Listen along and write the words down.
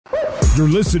You're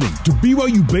listening to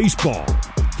BYU Baseball.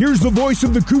 Here's the voice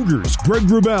of the Cougars, Greg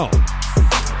Wrubell.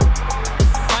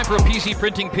 Time for a PC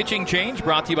Printing pitching change,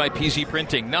 brought to you by PC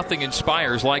Printing. Nothing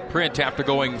inspires like print. After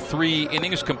going 3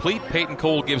 innings complete, Peyton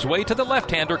Cole gives way to the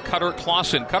left-hander, Cutter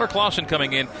Clausen. Cutter Clausen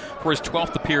coming in for his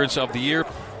 12th appearance of the year.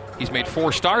 He's made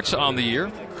 4 starts on the year.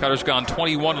 Cutter's gone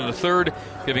 21 and a third,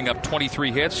 giving up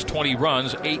 23 hits, 20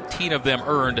 runs, 18 of them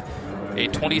earned, a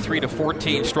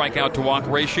 23-14 strikeout-to-walk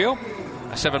ratio,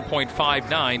 a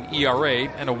 7.59 ERA,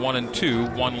 and a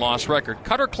 1-2 one-loss record.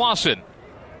 Cutter Clausen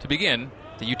to begin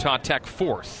the Utah Tech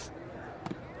 4th.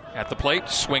 At the plate,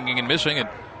 swinging and missing, and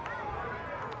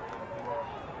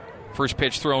first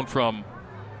pitch thrown from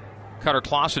Cutter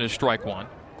Clausen is strike one.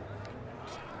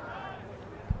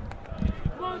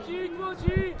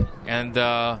 And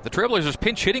the Trailblazers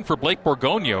pinch hitting for Blake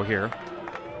Borgonio here.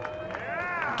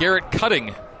 Garrett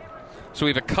Cutting. So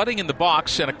we have a Cutting in the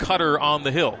box and a Cutter on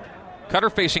the hill. Cutter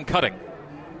facing Cutting.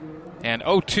 And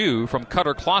 0-2 from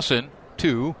Cutter Clausen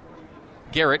to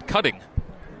Garrett Cutting.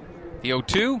 The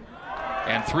 0-2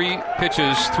 and 3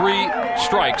 pitches, 3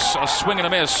 strikes, a swing and a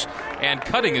miss, and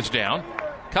Cutting is down.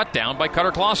 Cut down by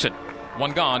Cutter Clausen.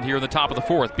 1 gone here in the top of the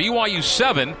 4th. BYU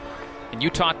 7 and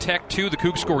Utah Tech 2. The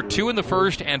Cougs scored 2 in the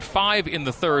first and 5 in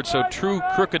the third, so true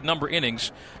crooked number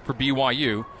innings for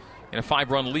BYU in a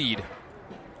 5-run lead.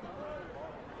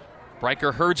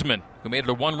 Riker Herdsman, who made it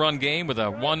a 1-run game with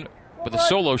a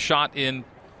solo shot in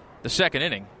the second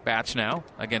inning, bats now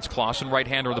against Clausen.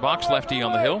 Right-hander in the box, lefty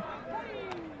on the hill.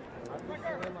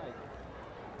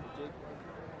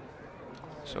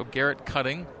 So Garrett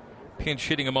Cutting, pinch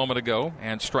hitting a moment ago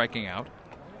and striking out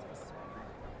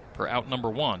for out number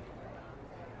 1.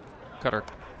 Cutter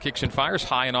kicks and fires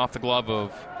high and off the glove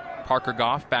of Parker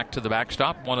Goff, back to the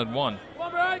backstop, 1-1. Come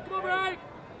on, break.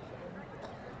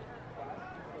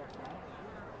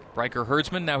 Riker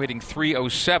Herdsman now hitting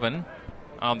 .307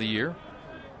 on the year.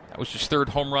 That was his 3rd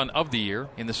home run of the year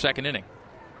in the second inning.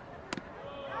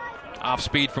 Off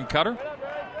speed from Cutter.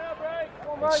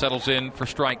 And settles in for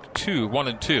strike 2,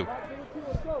 1-2.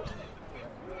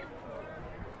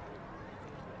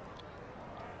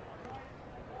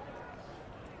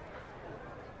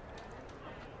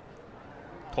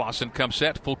 Clausen comes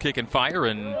set, full kick and fire,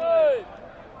 and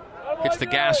hits the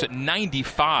gas at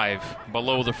 95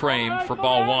 below the frame for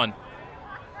ball 1.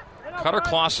 Cutter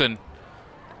Clausen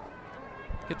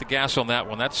hit the gas on that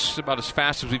one. That's about as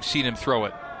fast as we've seen him throw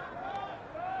it.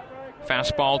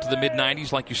 Fastball to the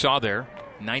mid-90s like you saw there.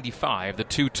 95. The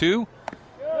 2-2.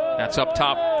 That's up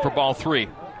top for ball 3.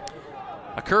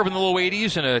 A curve in the low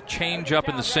 80s and a change up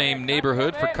in the same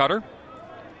neighborhood for Cutter.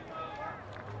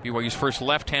 BYU's first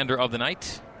left-hander of the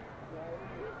night.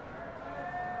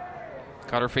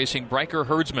 Cutter facing Riker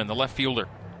Herdsman, the left fielder.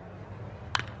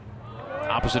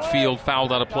 Opposite field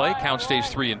fouled out of play. Count stays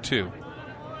 3-2.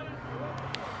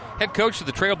 Head coach of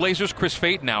the Trailblazers, Chris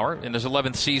Phaetonauer, in his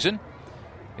 11th season.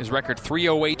 His record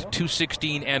 308,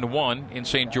 216, and 1 in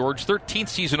St. George. 13th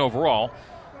season overall.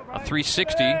 A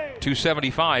 360,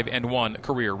 275, and 1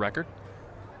 career record.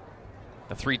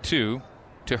 The 3-2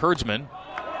 to Herdsman.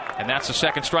 And that's the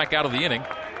second strikeout of the inning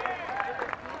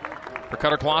for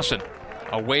Cutter Clausen.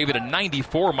 A wave at a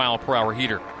 94-mile-per-hour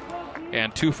heater.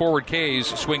 And 2 forward Ks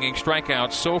swinging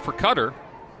strikeouts. So for Cutter,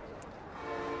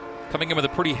 coming in with a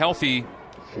pretty healthy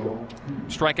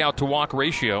strikeout-to-walk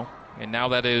ratio. And now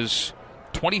that is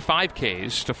 25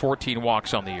 Ks to 14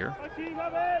 walks on the year.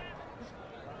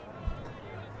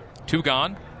 2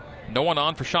 gone. No one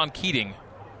on for Sean Keating.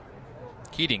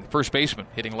 Keating, first baseman,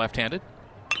 hitting left-handed.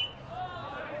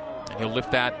 And he'll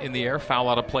lift that in the air. Foul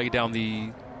out of play down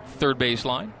the third base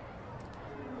line.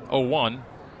 0-1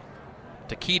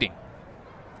 to Keating.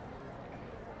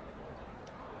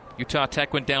 Utah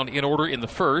Tech went down in order in the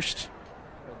first.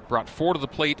 Brought 4 to the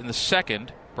plate in the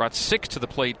second. Brought 6 to the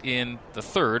plate in the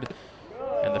third.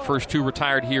 And the first 2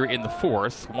 retired here in the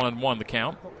fourth. 1-1 the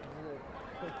count.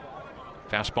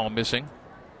 Fastball missing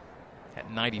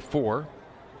at 94.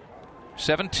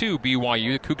 7-2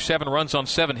 BYU. The Cougs 7 runs on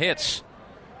 7 hits.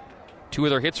 2 of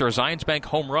their hits are Zions Bank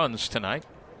home runs tonight.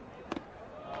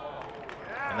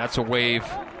 And that's a wave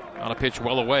on a pitch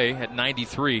well away at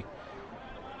 93.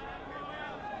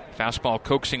 Fastball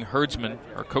coaxing Herdsman,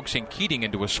 or coaxing Keating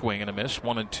into a swing and a miss.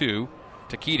 1-2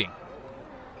 to Keating.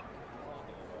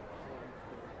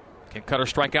 Can Cutter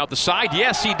strike out the side?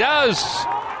 Yes, he does.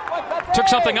 Took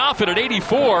something off it at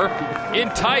 84. In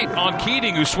tight on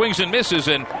Keating, who swings and misses,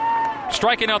 and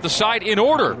striking out the side in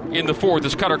order in the 4th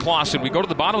is Cutter Clausen. We go to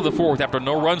the bottom of the 4th after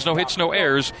no runs, no hits, no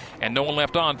errors, and no one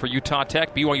left on for Utah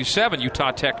Tech. BYU 7,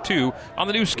 Utah Tech 2 on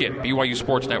the new skip, BYU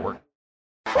Sports Network.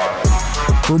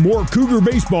 For more Cougar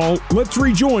baseball, let's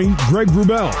rejoin Greg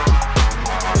Wrubell.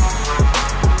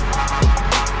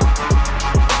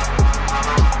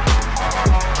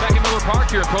 Park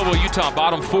here in Provo, Utah.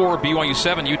 Bottom 4, BYU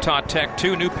 7, Utah Tech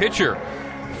 2. New pitcher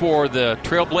for the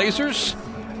Trailblazers.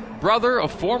 Brother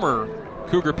of former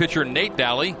Cougar pitcher Nate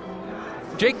Daly,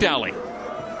 Jake Daly.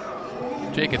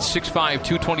 Jake at 6'5",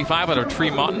 225 out of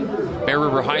Tremonton, Bear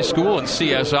River High School and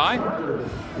CSI.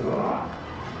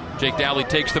 Jake Daly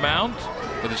takes the mound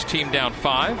with his team down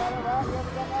 5.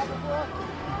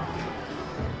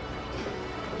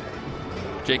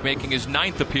 Jake making his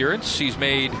 9th appearance. He's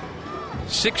made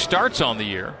 6 starts on the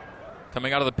year,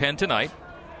 coming out of the pen tonight.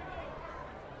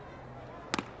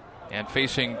 And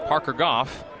facing Parker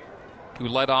Goff, who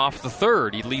led off the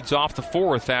 3rd. He leads off the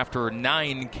 4th after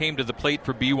 9 came to the plate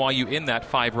for BYU in that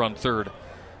 5-run 3rd.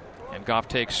 And Goff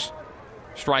takes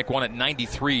strike 1 at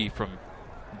 93 from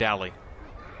Daly.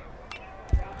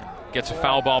 Gets a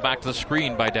foul ball back to the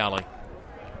screen by Daly.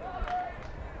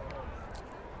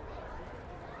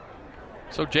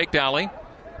 So Jake Daly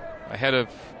ahead of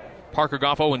Parker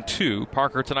Goff 0-2.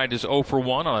 Parker tonight is 0 for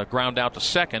 1 on a ground out to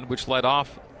second, which led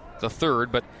off the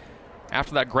 3rd. But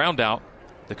after that ground out,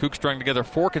 the Cougs strung together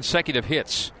 4 consecutive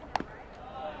hits.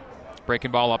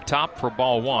 Breaking ball up top for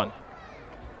ball 1.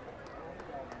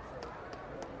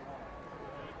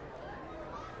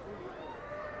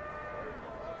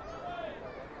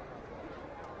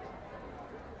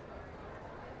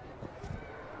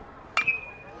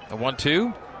 The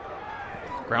 1-2.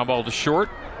 Ground ball to short.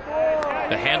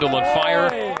 The handle and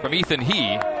fire from Ethan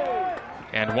He.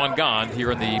 And 1 gone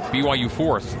here in the BYU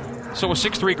 4th. So a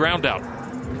 6-3 ground out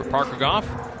for Parker Goff.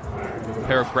 A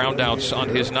pair of ground outs on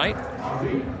his night.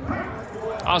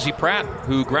 Ozzie Pratt,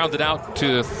 who grounded out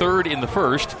to 3rd in the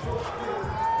 1st,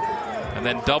 and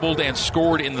then doubled and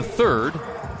scored in the 3rd,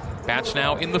 bats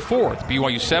now in the 4th.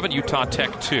 BYU 7, Utah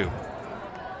Tech 2.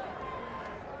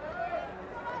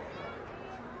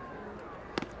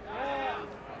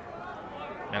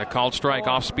 And a called strike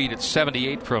off speed at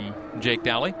 78 from Jake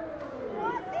Daly.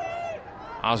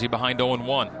 Ozzie behind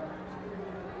 0-1.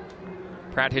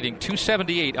 Pratt hitting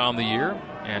 .278 on the year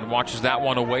and watches that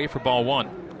one away for ball 1.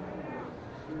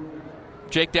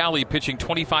 Jake Daly pitching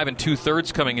 25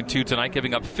 2/3 coming into tonight,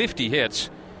 giving up 50 hits.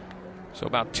 So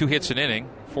about 2 hits an inning,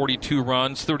 42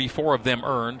 runs, 34 of them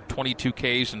earned, 22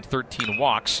 Ks and 13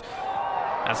 walks.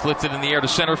 That's lifted in the air to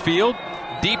center field.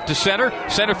 Deep to center.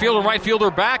 Center fielder and right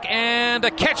fielder back, and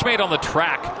a catch made on the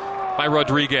track by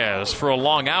Rodriguez for a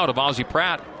long out of Ozzie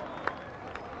Pratt.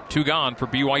 2 gone for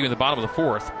BYU in the bottom of the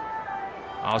 4th.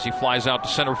 Ozzie flies out to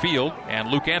center field, and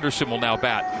Luke Anderson will now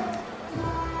bat.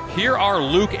 Here are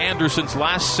Luke Anderson's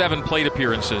last 7 plate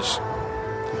appearances.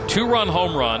 2-run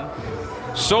home run,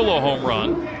 solo home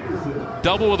run,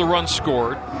 double with a run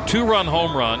scored, 2-run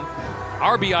home run,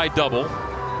 RBI double,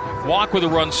 walk with a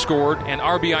run scored, and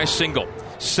RBI single.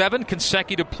 7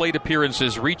 consecutive plate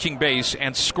appearances, reaching base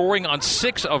and scoring on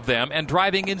 6 of them and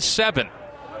driving in 7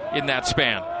 in that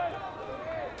span.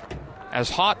 As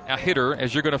hot a hitter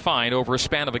as you're going to find over a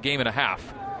span of a game and a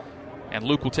half. And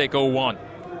Luke will take 0-1.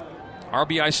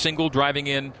 RBI single, driving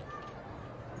in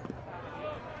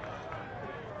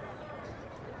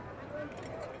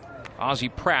Ozzie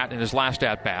Pratt in his last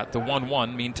at-bat. The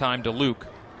 1-1, meantime, to Luke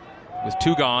with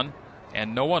 2 gone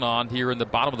and no one on here in the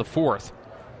bottom of the 4th.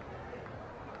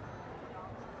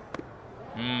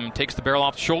 Takes the barrel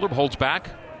off the shoulder, holds back.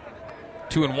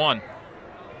 2-1.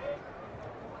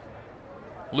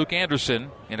 Luke Anderson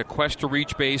in a quest to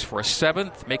reach base for a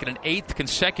 7th, making an 8th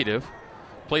consecutive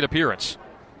plate appearance.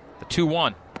 The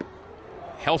 2-1.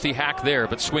 Healthy hack there,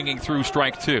 but swinging through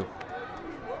strike 2.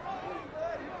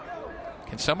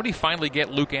 Can somebody finally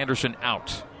get Luke Anderson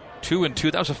out?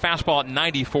 2-2. That was a fastball at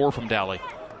 94 from Daly.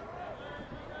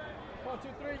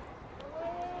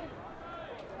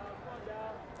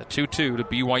 The 2-2 to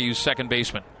BYU's second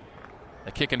baseman.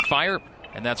 A kick and fire,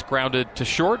 and that's grounded to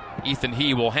short. Ethan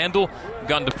He will handle.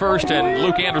 Gun to first, and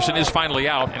Luke Anderson is finally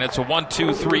out, and it's a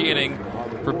 1-2-3 inning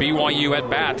for BYU at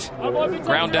bat.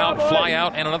 Ground out, fly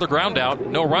out, and another ground out.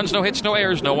 No runs, no hits, no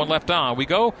errors, no one left on. We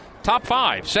go top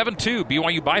 5, 7-2,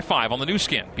 BYU by 5 on the new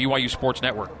skin, BYU Sports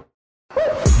Network.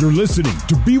 You're listening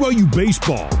to BYU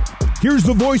Baseball. Here's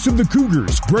the voice of the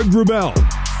Cougars, Greg Wrubell.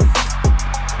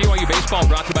 BYU Baseball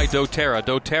brought to you by doTERRA.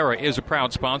 doTERRA is a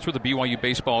proud sponsor of the BYU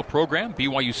Baseball program.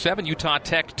 BYU 7, Utah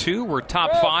Tech 2. We're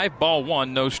top 5, ball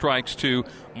 1, no strikes to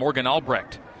Morgan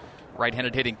Albrecht.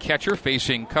 Right-handed hitting catcher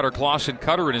facing Cutter Clausen.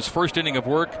 Cutter in his first inning of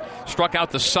work struck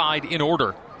out the side in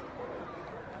order.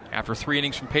 After 3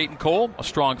 innings from Peyton Cole, a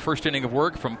strong first inning of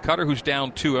work from Cutter, who's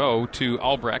down 2-0 to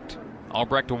Albrecht.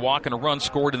 Albrecht a walk and a run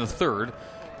scored in the 3rd.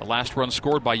 The last run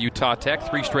scored by Utah Tech.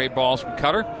 3 straight balls from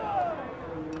Cutter.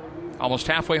 Almost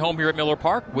halfway home here at Miller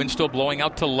Park. Wind still blowing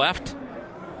out to left.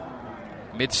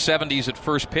 Mid-70s at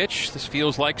first pitch. This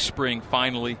feels like spring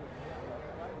finally.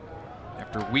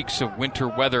 After weeks of winter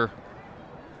weather,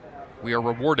 we are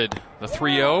rewarded. The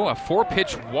 3-0, a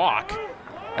 4-pitch walk.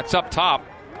 That's up top.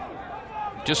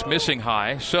 Just missing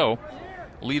high. So,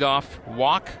 leadoff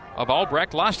walk of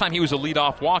Albrecht. Last time he was a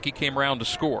leadoff walk, he came around to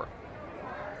score.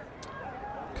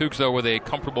 Cougs, though, with a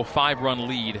comfortable 5-run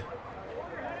lead.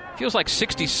 Feels like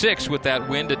 66 with that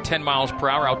wind at 10 miles per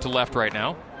hour out to left right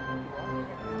now.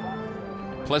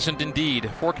 Pleasant indeed.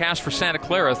 Forecast for Santa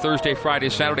Clara Thursday, Friday,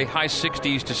 Saturday, high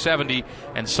 60s to 70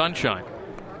 and sunshine.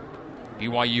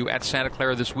 BYU at Santa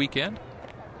Clara this weekend.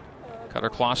 Cutter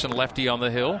Clausen, lefty on the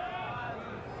hill.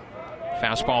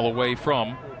 Fastball away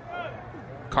from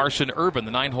Carson Urban,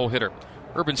 the 9-hole hitter.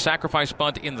 Urban sacrifice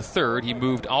bunt in the third. He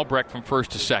moved Albrecht from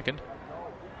first to second.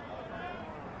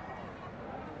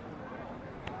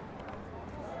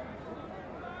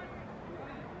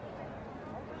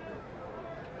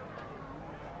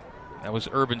 That was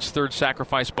Urban's third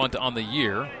sacrifice bunt on the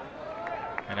year.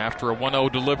 And after a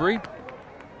 1-0 delivery,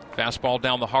 fastball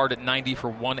down the hard at 90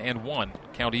 for 1-1.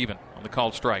 Count even on the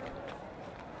called strike.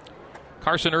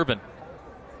 Carson Urban,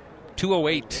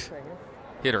 208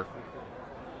 hitter.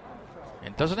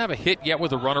 And doesn't have a hit yet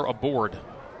with a runner aboard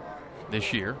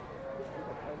this year.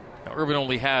 Now, Urban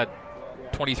only had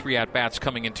 23 at-bats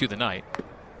coming into the night.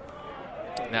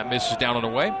 And that misses down and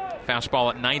away. Fastball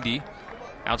at 90.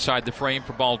 Outside the frame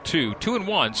for ball 2.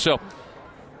 2-1. So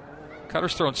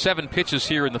Cutter's thrown 7 pitches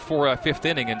here in the fifth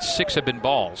inning, and 6 have been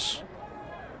balls.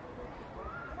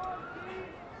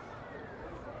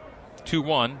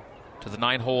 2-1 to the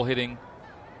 9-hole hitting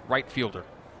right fielder.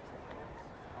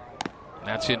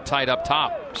 That's in tight up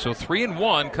top. So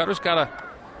 3-1. Cutter's got to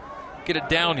get it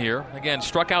down here. Again,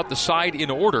 struck out the side in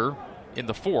order in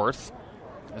the fourth.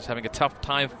 Is having a tough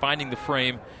time finding the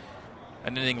frame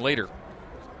an inning later.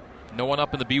 No one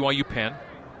up in the BYU pen.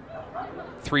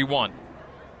 3-1.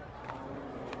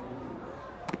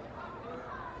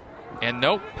 And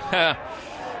nope.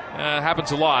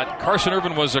 Happens a lot. Carson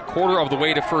Urban was a quarter of the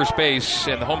way to first base,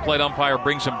 and the home plate umpire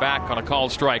brings him back on a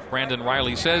called strike. Brandon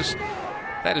Riley says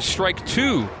that is strike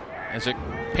 2 as a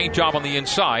paint job on the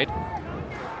inside.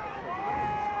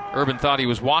 Urban thought he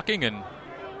was walking, and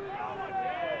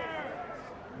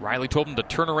Riley told him to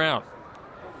turn around.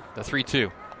 The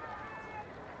 3-2.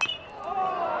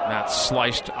 That's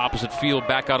sliced opposite field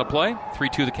back out of play.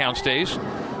 3-2 the count stays.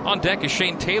 On deck is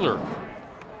Shane Taylor,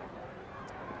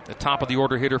 the top of the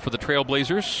order hitter for the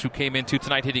Trailblazers, who came into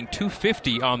tonight hitting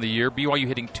 .250 on the year. BYU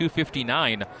hitting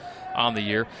 .259 on the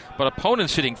year. But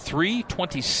opponents hitting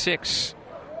 .326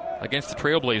 against the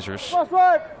Trailblazers.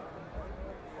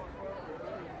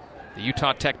 The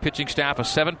Utah Tech pitching staff a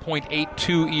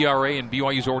 7.82 ERA, and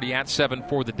BYU's already at 7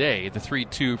 for the day. The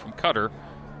 3-2 from Cutter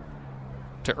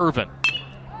to Irvin.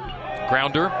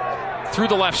 Grounder through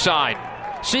the left side.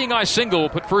 Seeing eye single will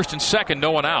put first and second,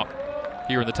 no one out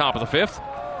here in the top of the fifth.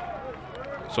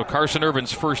 So Carson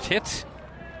Irvin's first hit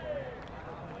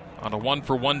on a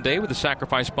 1-for-1 day with a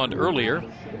sacrifice bunt earlier.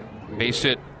 Base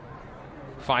hit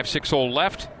 5-6 hole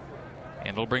left, and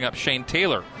it'll bring up Shane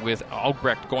Taylor with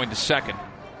Albrecht going to second.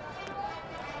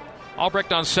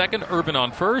 Albrecht on second, Irvin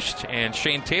on first, and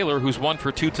Shane Taylor, who's 1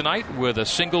 for 2 tonight with a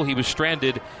single. He was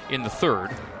stranded in the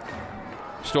third.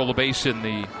 Stole the base in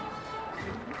the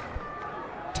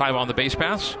time on the base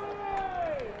paths.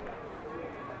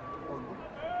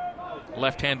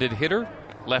 Left-handed hitter,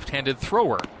 left-handed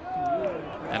thrower.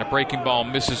 And a breaking ball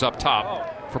misses up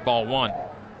top for ball 1.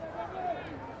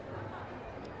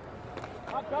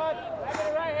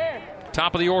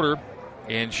 Top of the order,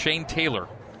 and Shane Taylor.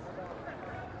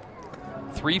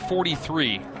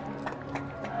 3:43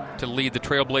 to lead the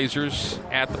Trailblazers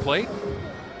at the plate.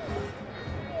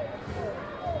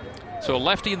 So a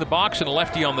lefty in the box and a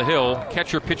lefty on the hill.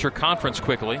 Catcher-pitcher conference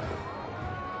quickly.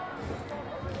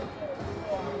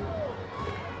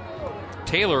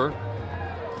 Taylor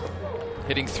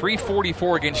hitting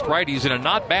 .344 against righties and a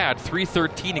not bad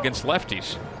 .313 against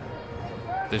lefties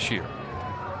this year.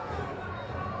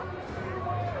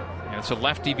 And it's a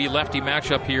lefty-v-lefty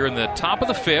matchup here in the top of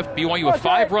the fifth. BYU a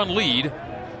 5-run lead,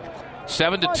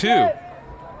 7-2.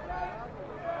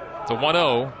 The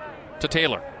 1-0 to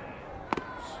Taylor.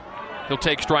 He'll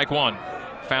take strike 1.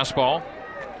 Fastball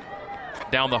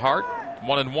down the heart,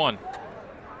 1-1.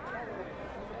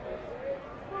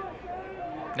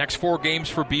 Next 4 games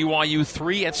for BYU,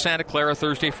 3 at Santa Clara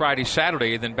Thursday, Friday,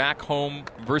 Saturday, then back home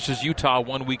versus Utah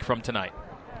 1 week from tonight.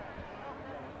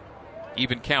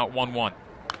 Even count, 1-1.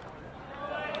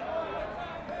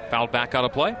 Fouled back out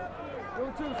of play.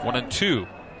 1-2.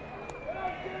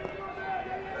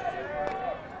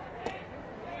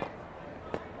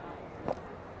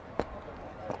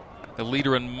 the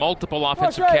leader in multiple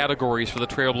offensive categories for the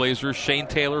Trailblazers. Shane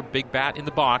Taylor, big bat in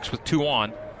the box with 2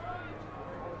 on,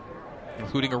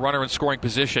 including a runner in scoring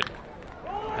position.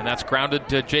 And that's grounded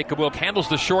to Jacob Wilk. Handles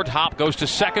the short hop, goes to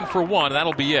second for 1, and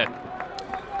that'll be it.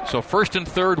 So first and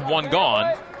third, 1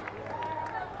 gone.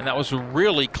 And that was a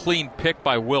really clean pick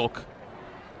by Wilk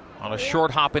on a short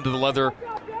hop into the leather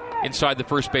inside the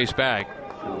first base bag.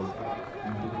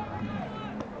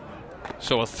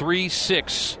 So a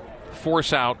 3-6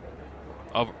 force out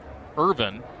of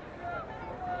Irvin.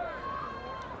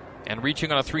 And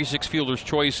reaching on a 3-6 fielder's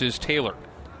choice is Taylor.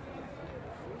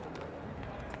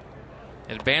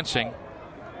 Advancing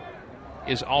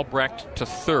is Albrecht to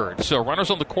third. So runners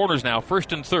on the corners now,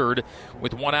 first and third,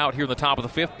 with 1 out here in the top of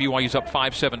the 5th. BYU's up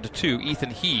 5-7-2.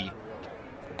 Ethan He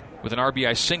with an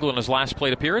RBI single in his last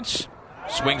plate appearance.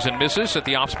 Swings and misses at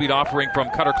the off-speed offering from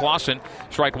Cutter Clausen.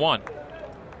 Strike 1.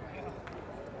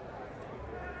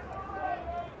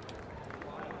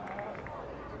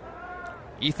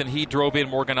 Ethan He drove in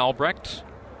Morgan Albrecht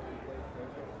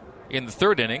in the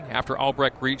 3rd inning after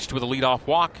Albrecht reached with a leadoff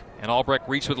walk, and Albrecht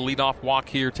reached with a leadoff walk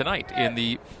here tonight in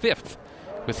the 5th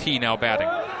with He now batting.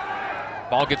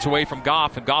 Ball gets away from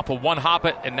Goff, and Goff will one-hop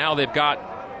it, and now they've got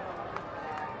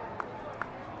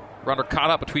runner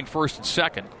caught up between first and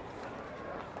second.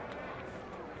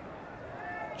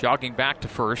 Jogging back to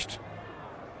first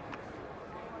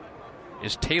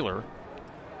is Taylor.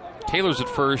 Taylor's at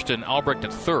first and Albrecht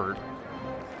at third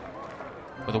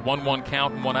with a 1-1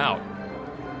 count and 1 out.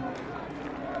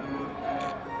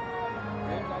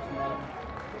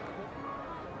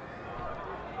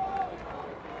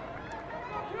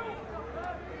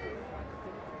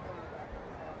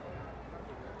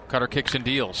 Cutter kicks and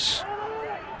deals.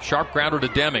 Sharp grounder to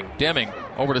Deming. Deming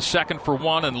over to second for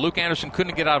 1, and Luke Anderson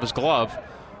couldn't get out of his glove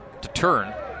to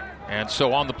turn. And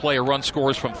so on the play, a run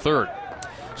scores from third.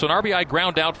 So an RBI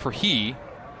ground out for He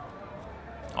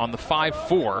on the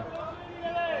 5-4.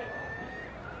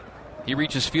 He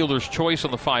reaches fielder's choice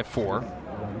on the 5-4.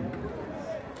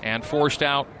 And forced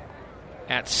out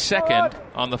at second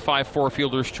on the 5-4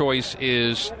 fielder's choice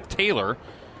is Taylor.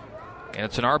 And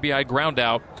it's an RBI ground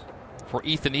out for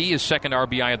Ethan E., his second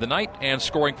RBI of the night, and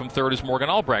scoring from third is Morgan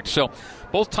Albrecht. So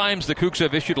both times the Cougs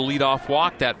have issued a leadoff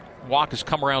walk. That walk has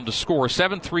come around to score.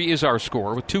 7-3 is our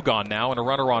score with 2 gone now and a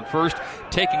runner on first.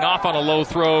 Taking off on a low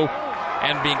throw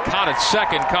and being caught at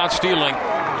second, caught stealing,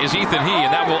 is Ethan He,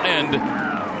 and that will end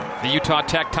the Utah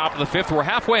Tech top of the 5th. We're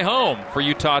halfway home for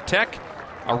Utah Tech.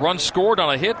 A run scored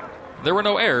on a hit. There were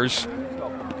no errors,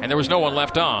 and there was no one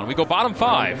left on. We go bottom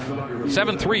 5.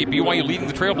 7-3, BYU leading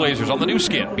the Trailblazers on the new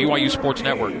skin, BYU Sports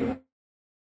Network.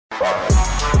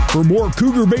 For more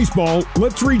Cougar baseball,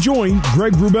 let's rejoin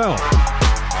Greg Wrubell.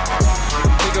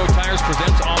 Big O Tires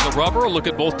presents On the Rubber. A look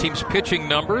at both teams' pitching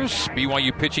numbers.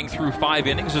 BYU pitching through 5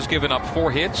 innings has given up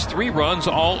 4 hits, 3 runs,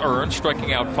 all earned,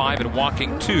 striking out 5 and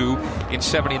walking 2 in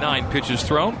 79 pitches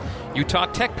thrown. Utah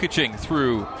Tech pitching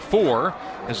through 4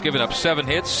 has given up 7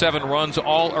 hits, 7 runs,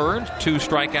 all earned, 2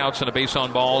 strikeouts and a base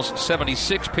on balls,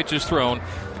 76 pitches thrown.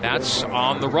 That's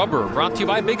On the Rubber. Brought to you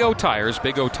by Big O Tires.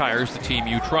 Big O Tires, the team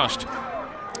you trust.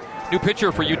 New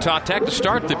pitcher for Utah Tech to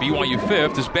start the BYU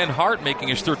 5th is Ben Hart, making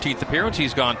his 13th appearance.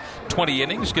 He's gone 20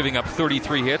 innings, giving up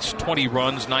 33 hits, 20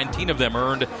 runs, 19 of them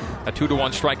earned, a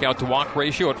 2-to-1 strikeout to walk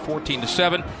ratio at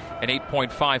 14-7, an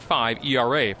 8.55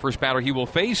 ERA. First batter he will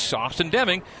face, Austin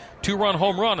Deming, 2-run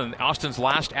home run in Austin's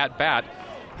last at-bat.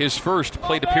 His first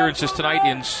plate appearances tonight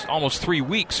in almost 3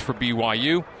 weeks for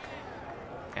BYU.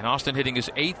 And Austin hitting his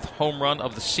 8th home run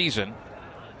of the season.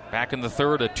 Back in the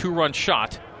 3rd, a 2-run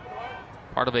shot.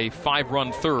 Part of a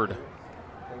 5-run 3rd.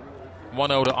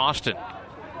 1-0 to Austin.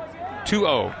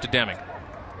 2-0 to Deming.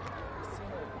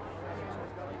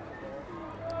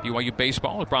 BYU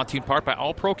Baseball is brought to you in part by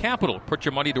All Pro Capital. Put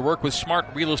your money to work with smart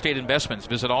real estate investments.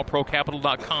 Visit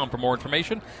allprocapital.com for more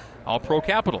information. All Pro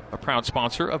Capital, a proud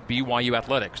sponsor of BYU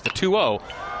Athletics. The 2-0,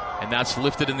 and that's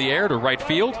lifted in the air to right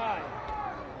field.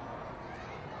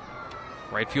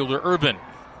 Right fielder Irvin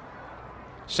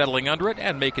settling under it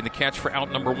and making the catch for out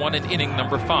number 1 in inning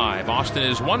number 5. Austin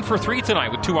is 1 for 3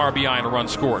 tonight with 2 RBI and a run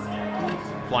scored.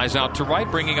 Flies out to right,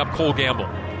 bringing up Cole Gamble.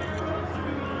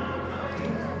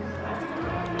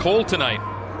 Cole tonight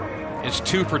is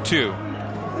 2 for 2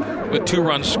 with 2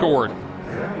 runs scored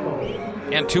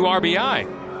and 2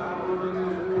 RBI.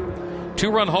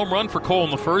 2-run home run for Cole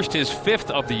in the first, his 5th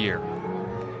of the year.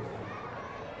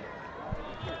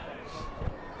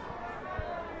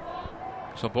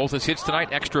 So both his hits tonight,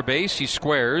 extra base. He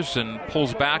squares and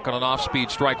pulls back on an off-speed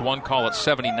strike 1 call at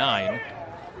 79.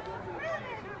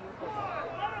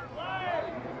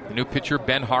 The new pitcher,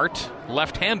 Ben Hart,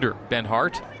 left-hander Ben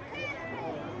Hart.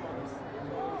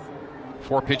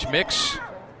 4-pitch mix.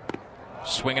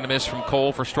 Swing and a miss from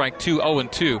Cole for strike 2,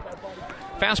 0-2.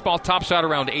 Fastball tops out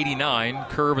around 89.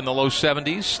 Curve in the low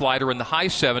 70s. Slider in the high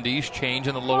 70s. Change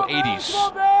in the low 80s.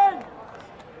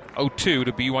 0-2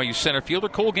 to BYU center fielder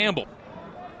Cole Gamble.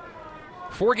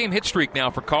 4-game hit streak now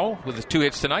for Cole with his 2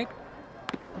 hits tonight.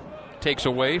 Takes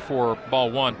away for ball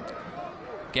 1.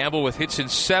 Gamble with hits in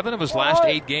 7 of his last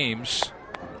 8 games.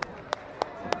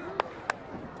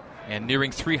 And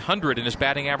nearing 300 in his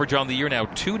batting average on the year now,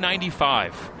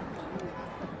 295.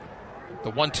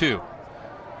 The 1-2.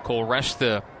 Cole rests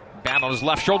the bat on his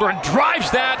left shoulder and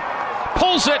drives that,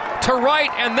 pulls it to right,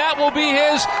 and that will be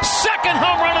his second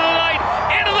home run of the night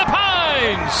into the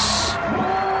Pines.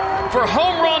 For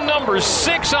home run number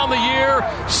 6 on the year,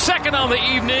 second on the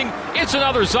evening, it's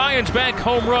another Zions Bank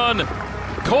home run.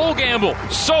 Cole Gamble,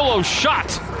 solo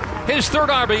shot, his 3rd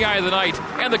RBI of the night,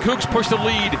 and the Cougs push the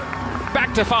lead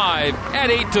back to 5 at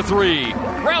 8-3.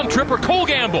 Round tripper Cole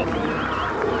Gamble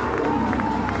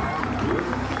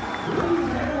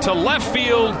to left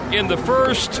field in the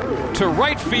 1st, to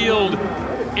right field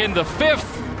in the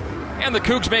 5th, and the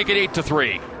Cougs make it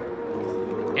 8-3.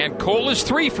 And Cole is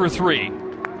 3 for 3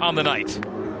 on the night.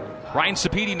 Ryan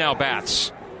Sapedi now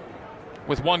bats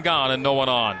with 1 gone and no one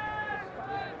on.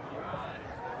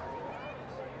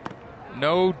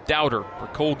 No doubter for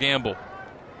Cole Gamble.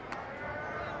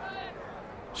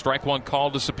 Strike 1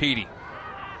 called to Sapedi.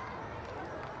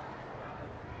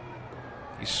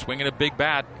 He's swinging a big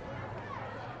bat.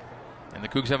 And the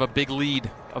Cougs have a big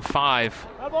lead of 5.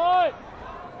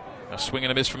 A swing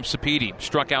and a miss from Sapedi.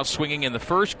 Struck out swinging in the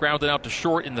 1st, grounded out to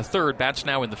short in the 3rd. Bats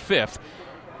now in the 5th.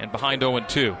 And behind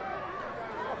 0-2.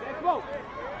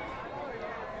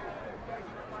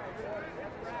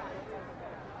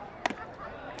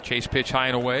 Chase pitch high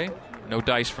and away. No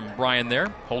dice from Ryan there.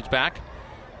 Holds back.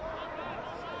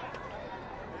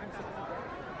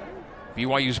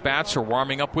 BYU's bats are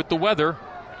warming up with the weather.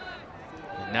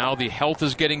 And now the health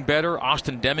is getting better.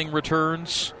 Austin Deming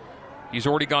returns. He's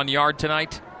already gone yard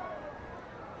tonight.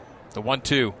 The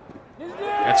 1-2.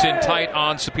 That's in tight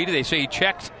on Sapedi. They say he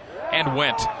checked and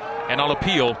went. And on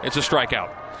appeal, it's a strikeout.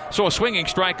 So a swinging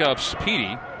strike of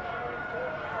Sapedi.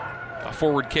 A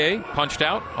forward K punched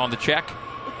out on the check.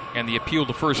 And the appeal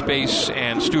to first base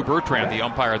and Stu Bertrand, the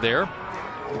umpire there.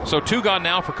 So 2 gone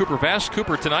now for Cooper Vest.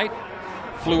 Cooper tonight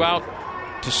flew out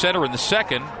to center in the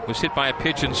 2nd, was hit by a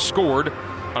pitch and scored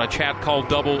on a chat called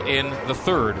double in the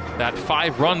 3rd. That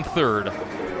 5-run 3rd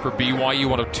for BYU.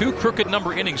 One of 2 crooked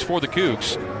number innings for the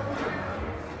Cougs.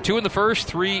 2 in the 1st,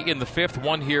 3 in the 5th,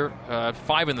 1 here,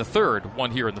 5 in the 3rd,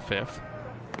 1 here in the 5th.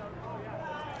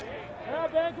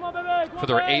 For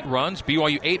their 8 runs.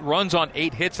 BYU 8 runs on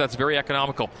 8 hits. That's very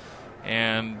economical.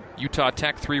 And Utah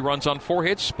Tech 3 runs on 4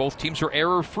 hits. Both teams are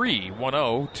error-free.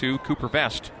 1-0 to Cooper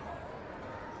Vest.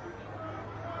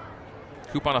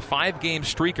 Coop on a 5-game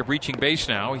streak of reaching base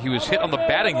now. He was hit on the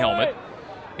batting helmet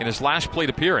in his last plate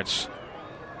appearance.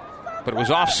 But it was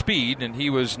off speed, and he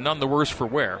was none the worse for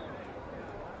wear.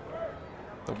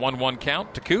 The 1-1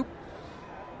 count to Coop.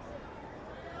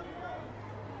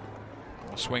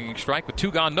 A swinging strike with 2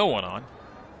 gone, no one on.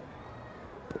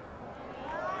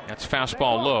 That's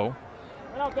fastball low.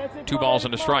 2 balls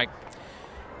and a strike.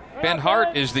 Ben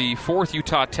Hart is the 4th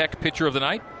Utah Tech pitcher of the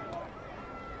night.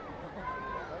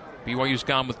 BYU's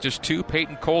gone with just 2.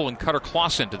 Peyton Cole and Cutter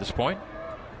Clausen to this point.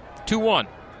 2-1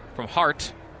 from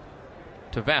Hart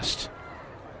to Vest.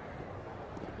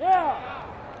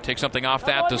 Take something off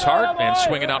that, does Hart, and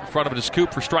swing it out in front of it is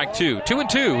Coop for strike 2.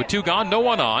 2-2 with 2 gone, no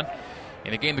one on.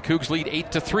 In a game, the Cougs lead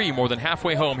 8-3, more than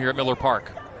halfway home here at Miller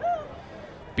Park.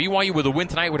 BYU with a win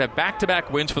tonight would have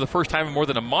back-to-back wins for the first time in more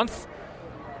than a month,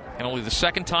 and only the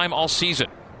 2nd time all season.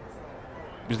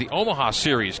 It was the Omaha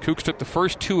series. Cougs took the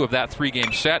first 2 of that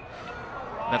 3-game set.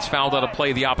 That's fouled out of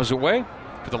play the opposite way.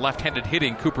 For the left-handed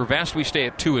hitting Cooper Vest, we stay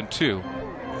at 2-2.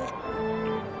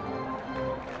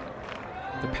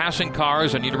 The passing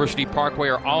cars on University Parkway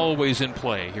are always in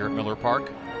play here at Miller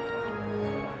Park.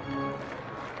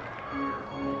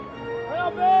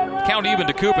 Count even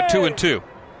to Coop at 2-2.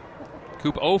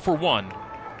 Coop 0 for 1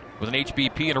 with an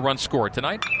HBP and a run scored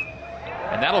tonight.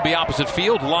 And that'll be opposite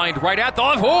field, lined right at the...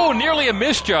 Oh, nearly a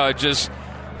misjudge as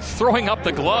throwing up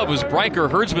the glove was Bryker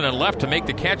Herdsman and left to make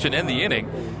the catch and end the inning.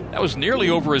 That was nearly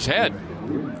over his head.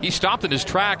 He stopped in his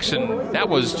tracks, and that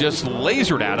was just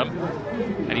lasered at him.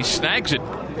 And he snags it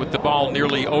with the ball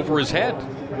nearly over his head.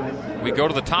 We go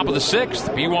to the top of the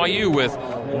 6th. BYU with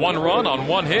 1 run on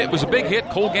 1 hit. It was a big hit.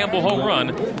 Cole Gamble home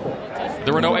run.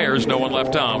 There were no errors, no one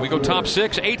left on. We go top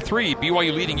 6, 8-3.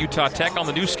 BYU leading Utah Tech on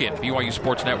the new skin, BYU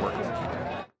Sports Network.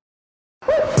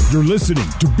 You're listening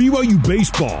to BYU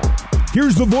Baseball.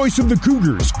 Here's the voice of the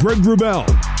Cougars, Greg Wrubell.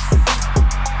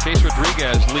 Chase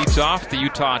Rodriguez leads off the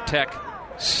Utah Tech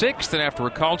sixth, and after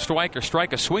a called strike,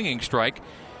 a swinging strike,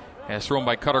 as thrown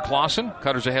by Cutter Clausen.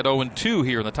 Cutter's ahead 0-2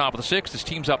 here in the top of the sixth. His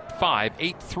team's up 5,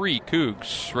 8-3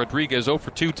 Cougs. Rodriguez 0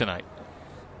 for 2 tonight.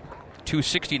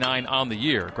 269 on the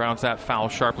year. Grounds that foul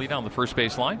sharply down the first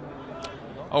base line.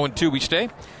 0-2 we stay.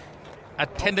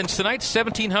 Attendance tonight,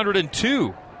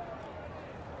 1,702.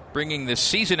 Bringing the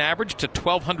season average to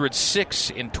 1,206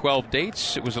 in 12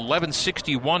 dates. It was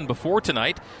 1,161 before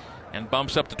tonight and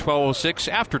bumps up to 1,206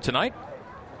 after tonight.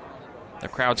 The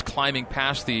crowd's climbing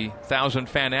past the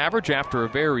 1,000-fan average after a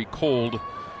very cold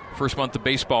first month of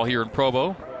baseball here in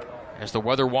Provo. As the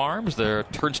weather warms, the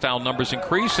turnstile numbers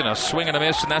increase, and a swing and a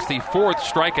miss, and that's the fourth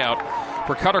strikeout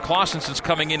for Cutter Clausen since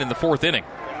coming in the fourth inning.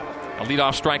 A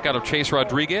leadoff strikeout of Chase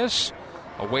Rodriguez,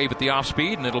 a wave at the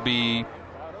off-speed, and it'll be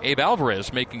Abe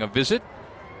Alvarez making a visit.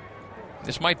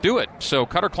 This might do it. So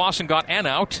Cutter Clausen got an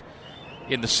out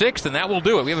in the sixth, and that will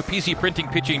do it. We have a PC Printing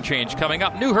pitching change coming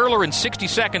up. New hurler in 60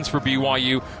 seconds for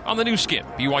BYU on the new skin,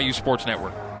 BYU Sports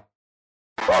Network.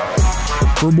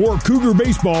 For more Cougar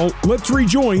baseball, let's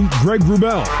rejoin Greg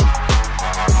Wrubell.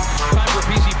 Time for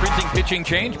PC Printing pitching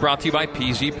change, brought to you by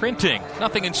PZ Printing.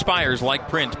 Nothing inspires like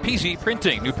print. PZ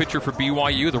Printing. New pitcher for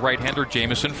BYU, the right-hander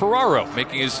Jamison Ferraro,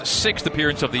 making his sixth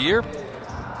appearance of the year.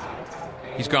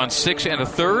 He's gone 6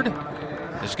 1/3.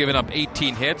 Has given up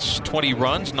 18 hits, 20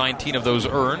 runs, 19 of those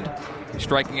earned.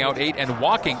 Striking out 8 and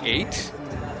walking 8.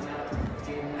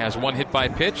 Has 1 hit by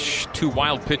pitch, 2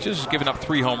 wild pitches, has given up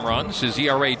 3 home runs. His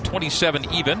ERA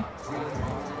 27 even.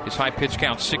 His high pitch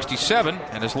count 67,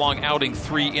 and his long outing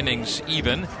 3 innings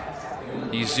even.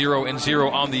 He's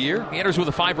 0-0 on the year. He enters with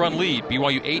a 5-run lead.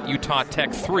 BYU 8, Utah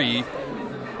Tech 3.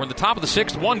 We're in the top of the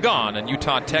sixth, 1 gone, and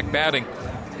Utah Tech batting.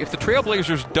 If the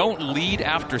Trailblazers don't lead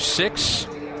after 6,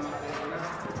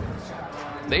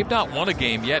 they've not won a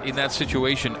game yet in that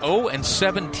situation.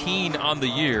 0-17 on the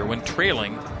year when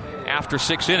trailing after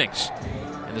 6 innings.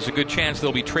 And there's a good chance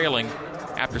they'll be trailing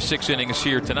after 6 innings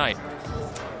here tonight.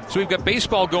 So we've got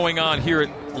baseball going on here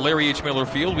at Larry H. Miller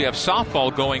Field. We have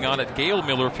softball going on at Gale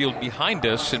Miller Field behind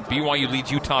us, and BYU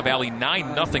leads Utah Valley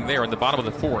 9-0 there in the bottom of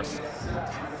the fourth.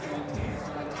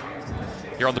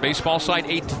 Here on the baseball side,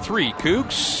 8-3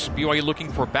 Cougs. BYU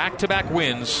looking for back-to-back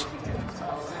wins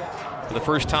for the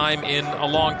first time in a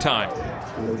long time.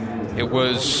 It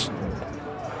was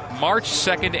March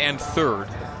 2nd and 3rd,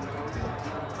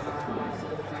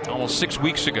 almost 6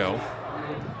 weeks ago.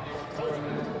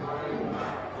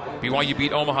 BYU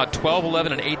beat Omaha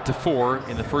 12-11 and 8-4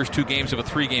 in the first 2 games of a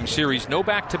 3-game series. No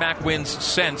back-to-back wins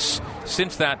since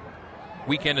that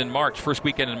weekend in March, first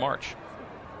weekend in March.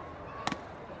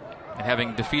 And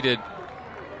having defeated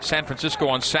San Francisco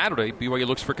on Saturday, BYU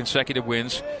looks for consecutive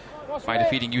wins by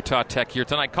defeating Utah Tech here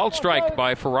tonight. Called strike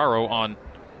by Ferraro on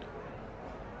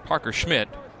Parker Schmidt.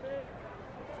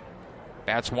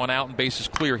 Bats 1 out and bases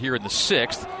clear here in the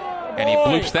sixth. And he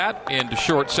bloops that into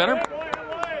short center.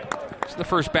 It's the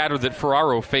first batter that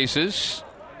Ferraro faces.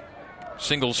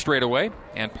 Singles straight away.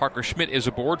 And Parker Schmidt is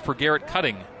aboard for Garrett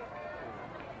Cutting.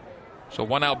 So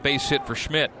 1 out base hit for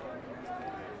Schmidt.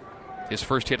 His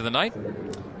first hit of the night.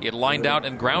 He had lined out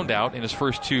and ground out in his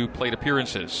first 2 plate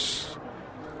appearances.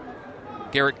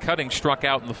 Garrett Cutting struck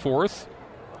out in the fourth.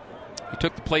 He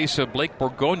took the place of Blake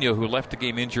Borgogna, who left the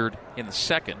game injured in the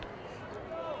second.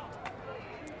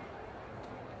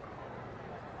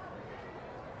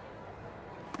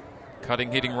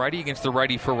 Cutting hitting righty against the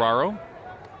righty Ferraro.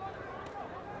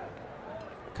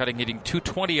 Cutting hitting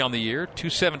 .220 on the year,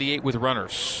 .278 with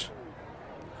runners.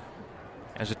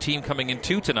 As a team coming in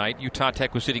 2 tonight, Utah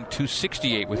Tech was hitting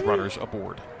 .268 with runners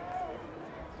aboard.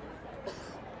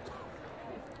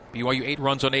 BYU 8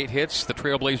 runs on 8 hits. The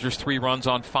Trailblazers 3 runs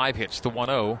on 5 hits. The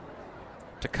 1-0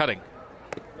 to Cutting.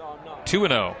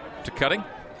 2-0 to Cutting.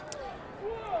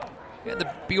 And the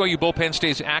BYU bullpen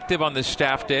stays active on this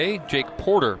staff day. Jake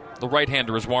Porter, the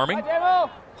right-hander, is warming. And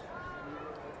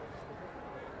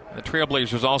the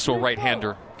Trailblazers also a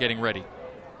right-hander getting ready.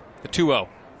 The 2-0.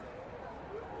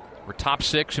 We're top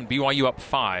 6 and BYU up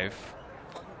 5.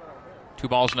 2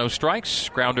 balls, no strikes.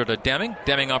 Grounder to Deming.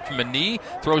 Deming up from a knee.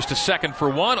 Throws to second for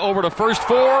 1. Over to first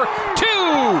for 2.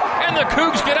 And the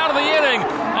Cougs get out of the inning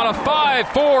on a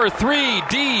 5-4-3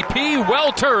 DP.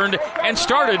 Well turned and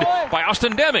started by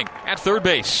Austin Deming at third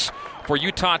base. For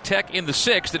Utah Tech in the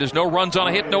sixth, it is no runs on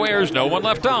a hit, no errors, no one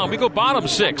left on. We go bottom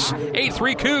 6.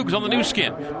 8-3 Cougs on the new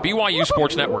skin. BYU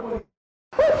Sports Network.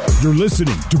 You're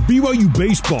listening to BYU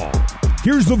Baseball.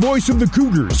 Here's the voice of the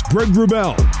Cougars, Greg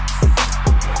Wrubell.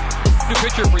 New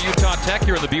pitcher for Utah Tech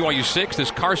here in the BYU 6th is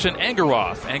Carson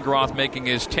Angeroth. Angeroth making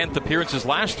his 10th appearance. His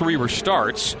last 3 were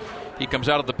starts. He comes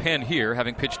out of the pen here,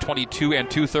 having pitched 22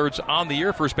 2/3 on the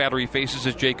year. First batter he faces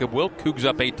is Jacob Wilk. Cougs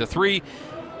up 8-3,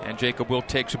 and Jacob Wilk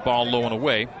takes a ball low and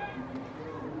away.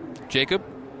 Jacob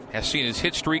has seen his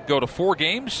hit streak go to 4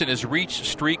 games and his reach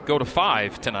streak go to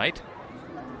 5 tonight.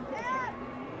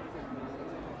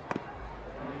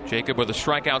 Jacob with a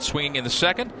strikeout swinging in the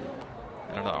second,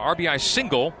 and an RBI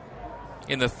single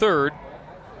in the third.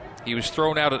 He was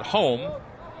thrown out at home,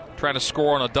 trying to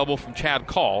score on a double from Chad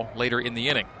Call later in the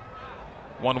inning.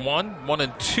 1-1,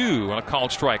 1-2 on a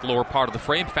called strike, lower part of the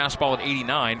frame. Fastball at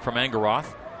 89 from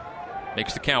Angeroth.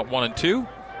 Makes the count 1-2.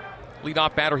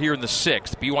 Leadoff batter here in the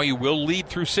 6th. BYU will lead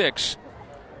through 6.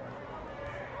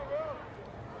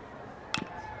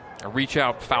 A reach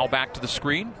out foul back to the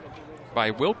screen by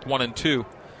Wilk, 1-2.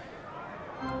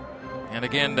 And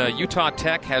again, Utah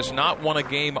Tech has not won a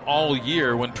game all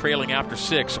year when trailing after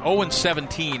 6.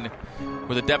 0-17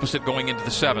 with a deficit going into the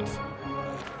 7th.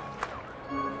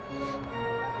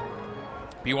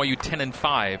 BYU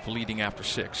 10-5 leading after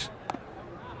 6.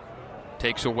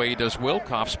 Takes away does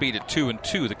Wilk. Off speed at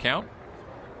 2-2 the count.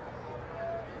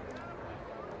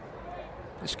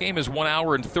 This game is 1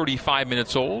 hour and 35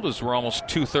 minutes old as we're almost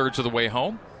 2/3 of the way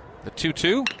home. The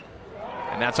 2-2.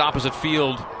 And that's opposite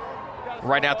field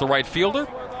right at the right fielder.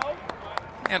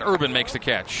 And Urban makes the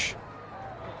catch.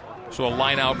 So a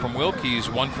line out from Wilk. He's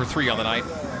 1 for 3 on the night.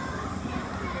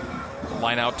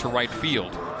 Line out to right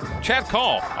field. Chad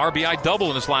Call, RBI double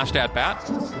in his last at-bat.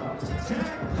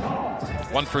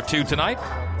 1 for 2 tonight.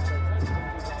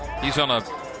 He's on a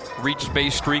reached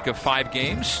base streak of 5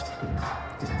 games.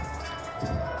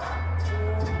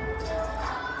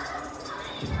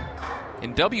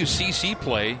 In WCC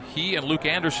play, he and Luke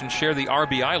Anderson share the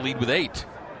RBI lead with 8.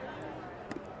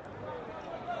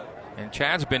 And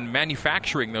Chad's been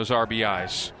manufacturing those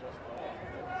RBIs.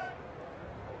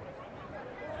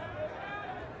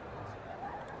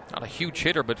 Not a huge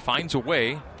hitter, but finds a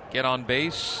way. Get on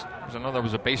base. There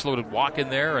was a base-loaded walk in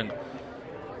there, and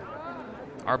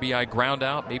RBI ground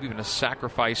out, maybe even a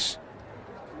sacrifice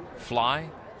fly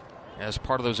as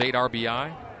part of those 8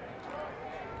 RBI.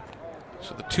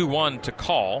 So the 2-1 to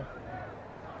Call.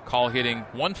 Call hitting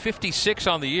 156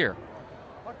 on the year.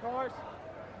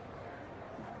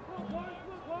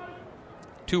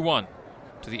 2-1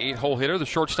 to the 8-hole hitter, the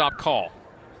shortstop Call.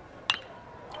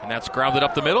 And that's grounded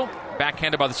up the middle.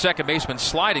 Backhanded by the second baseman,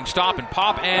 sliding, stop, and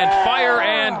pop, and fire,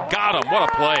 and got him.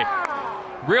 What a play.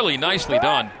 Really nicely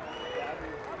done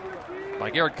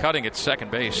by Garrett Cutting at second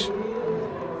base.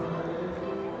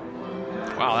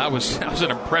 Wow, that was an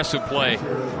impressive play.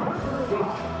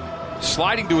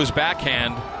 Sliding to his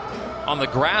backhand on the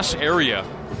grass area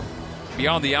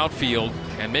beyond the outfield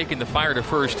and making the fire to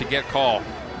first to get Call.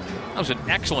 That was an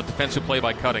excellent defensive play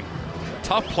by Cutting.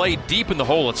 Tough play deep in the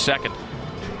hole at second.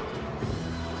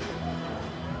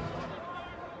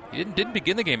 He didn't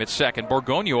begin the game at second.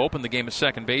 Borgonio opened the game at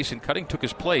second base, and Cutting took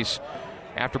his place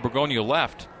after Borgonio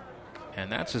left. And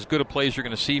that's as good a play as you're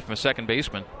going to see from a second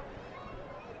baseman.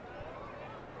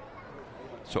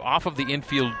 So off of the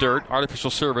infield dirt,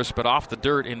 artificial surface, but off the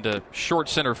dirt into short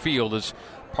center field as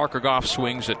Parker Goff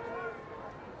swings at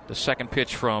the second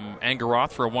pitch from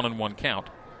Angeroth for a 1-1 count.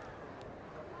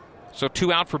 So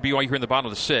 2 out for BYU here in the bottom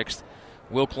of the 6th.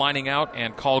 Wilk lining out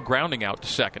and Call grounding out to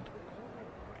second.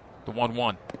 The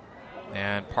 1-1.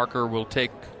 And Parker will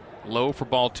take low for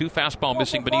ball 2. Fastball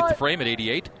missing beneath the frame at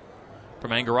 88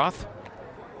 from Angeroth.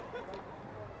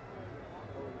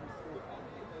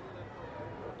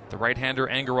 The right-hander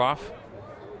Angeroth.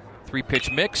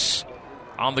 3-pitch mix.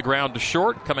 On the ground to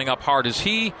short. Coming up hard is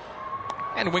he.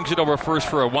 And wings it over first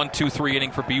for a 1-2-3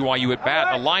 inning for BYU at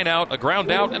bat. A line out, a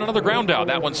ground out, and another ground out.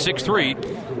 That one's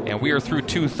 6-3. And we are through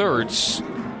 2/3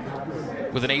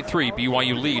 with an 8-3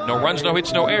 BYU lead. No runs, no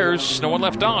hits, no errors. No one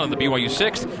left on in the BYU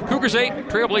 6th. Cougars 8,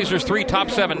 Trailblazers 3,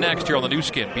 top 7 next here on the new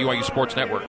skin, BYU Sports Network.